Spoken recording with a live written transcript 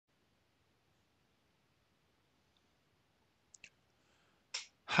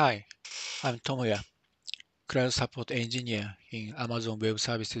Hi, I'm Tomoya, Cloud Support Engineer in Amazon Web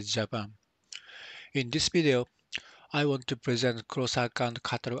Services Japan. In this video, I want to present cross-account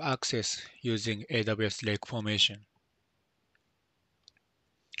catalog access using AWS Lake Formation.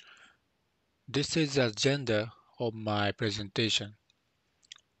 This is the agenda of my presentation.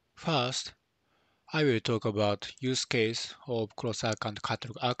 First, I will talk about use case of cross-account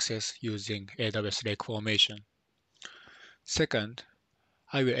catalog access using AWS Lake Formation. Second,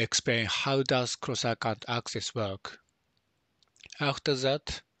 I will explain how does cross-account access work. After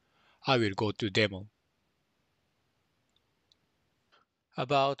that, I will go to demo.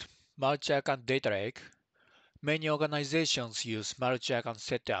 About multi-account data lake, many organizations use multi-account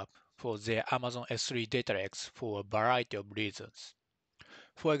setup for their Amazon S3 data lakes for a variety of reasons.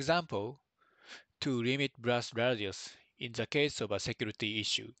 For example, to limit blast radius in the case of a security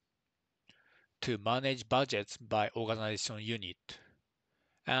issue, to manage budgets by organization unit,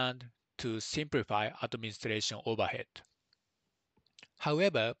 and to simplify administration overhead.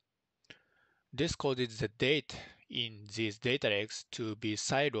 However, this causes the data in these data lakes to be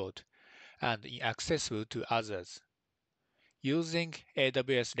siloed and inaccessible to others. Using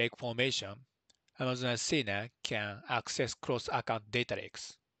AWS Lake Formation, Amazon Athena can access cross-account data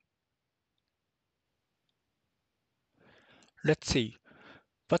lakes. Let's see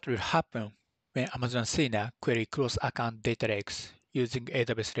what will happen when Amazon Athena query cross-account data lakes using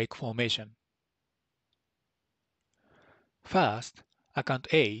AWS Lake Formation. First, account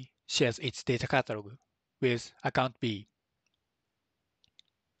A shares its data catalog with account B.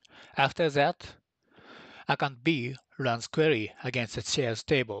 After that, account B runs query against the shares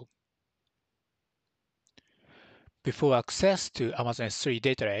table. Before access to Amazon S3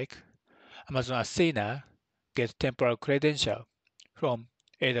 data lake, Amazon Athena gets temporal credential from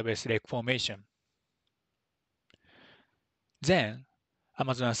AWS Lake Formation. Then,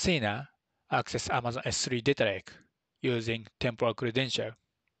 Amazon Athena access Amazon S3 data lake using temporal credential.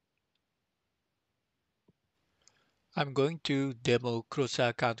 I'm going to demo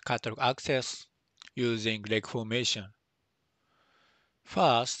cross-account catalog access using Lake Formation.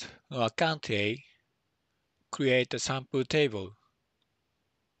 First, on account A, create a sample table.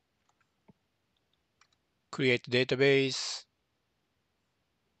 Create database.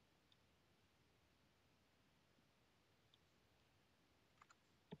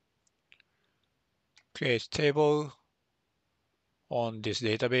 Create table on this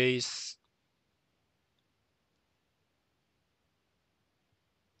database.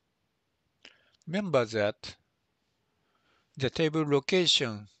 Remember that the table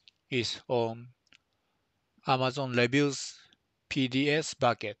location is on Amazon Reviews PDS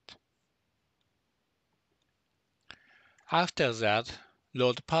bucket. After that,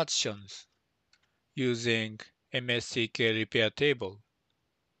 load partitions using MSCK repair table.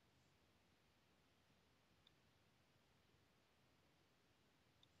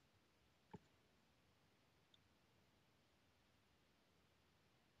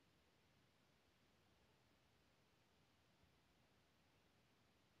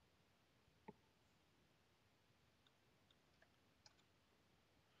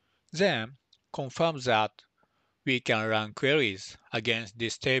 Then confirm that we can run queries against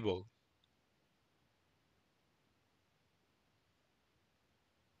this table.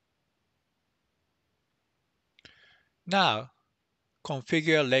 Now,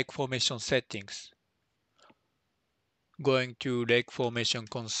 configure lake formation settings. Going to lake formation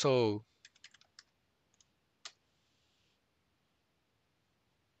console.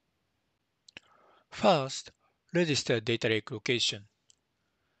 First, register data lake location.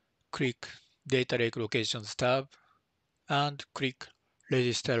 Click Data Lake Locations tab and click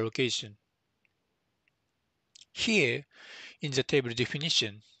Register Location. Here, in the table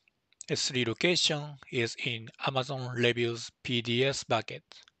definition, S3 location is in Amazon Reviews PDS bucket.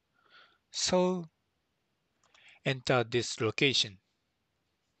 So, enter this location.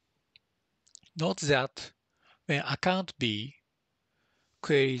 Note that when account B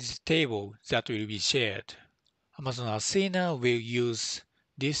queries table that will be shared, Amazon Athena will use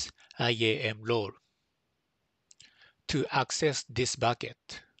this IAM role to access this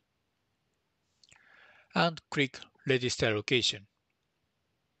bucket and click Register Location.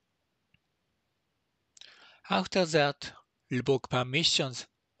 After that, revoke permissions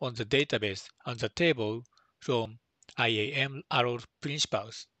on the database and the table from IAM role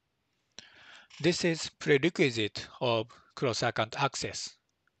principals. This is prerequisite of cross-account access.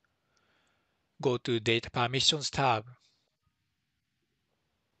 Go to Data Permissions tab.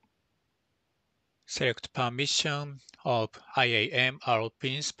 Select permission of IAM role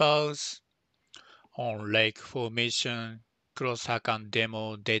principals on lake formation cross-account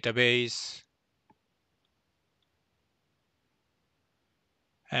demo database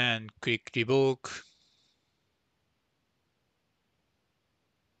and click revoke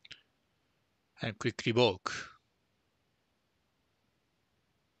and click revoke.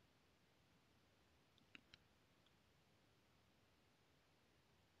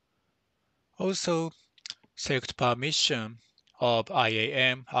 Also, select permission of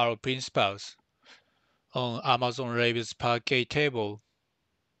IAM or principals on Amazon Labels Parquet table.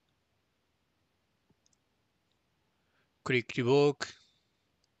 Click revoke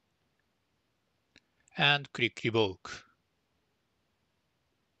and click revoke.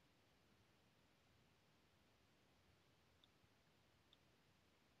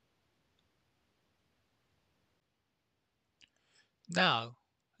 Now,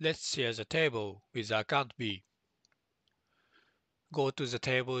 let's share the table with account B. Go to the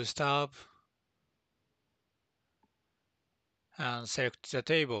Tables tab and select the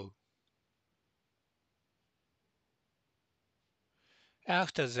table.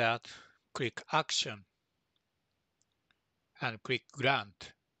 After that, click Action and click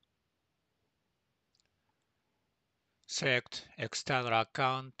Grant. Select External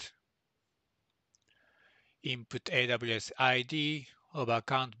Account, input AWS ID of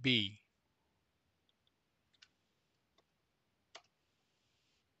account B.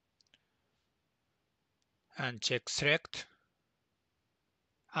 And check Select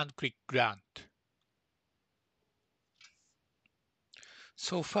and click Grant.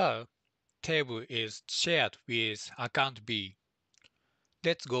 So far, table is shared with account B.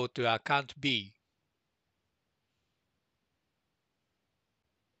 Let's go to account B.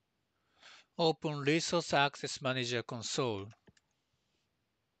 Open Resource Access Manager console.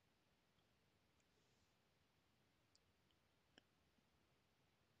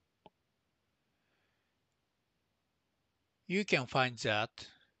 You can find that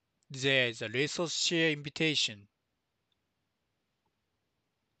there is a resource share invitation.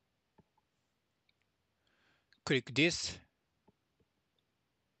 Click this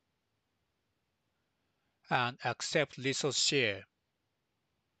and accept resource share.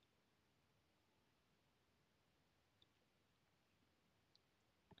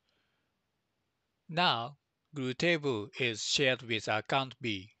 Now, Glue table is shared with account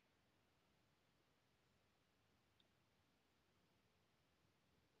B.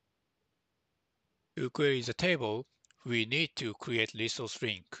 To query the table, we need to create resource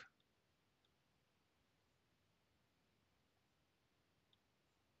link.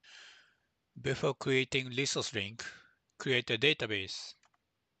 Before creating resource link, create a database.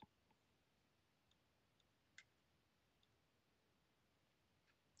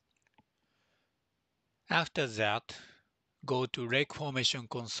 After that, go to Lake Formation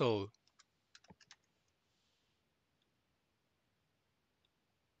console.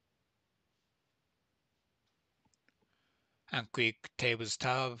 And click Tables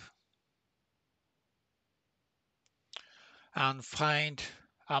tab and find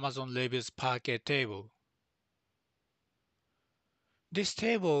Amazon Labels Parquet table. This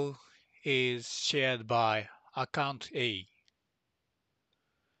table is shared by account A.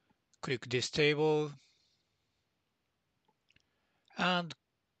 Click this table and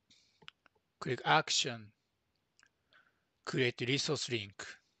click Action, create resource link.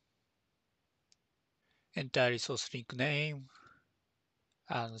 Enter resource link name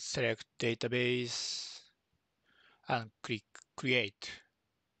and select database and click Create.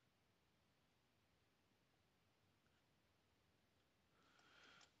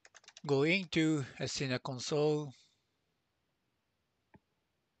 Go into Athena console.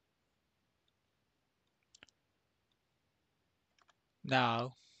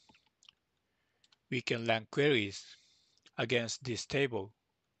 Now we can run queries against this table.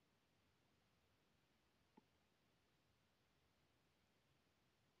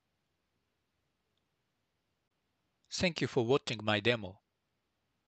 Thank you for watching my demo.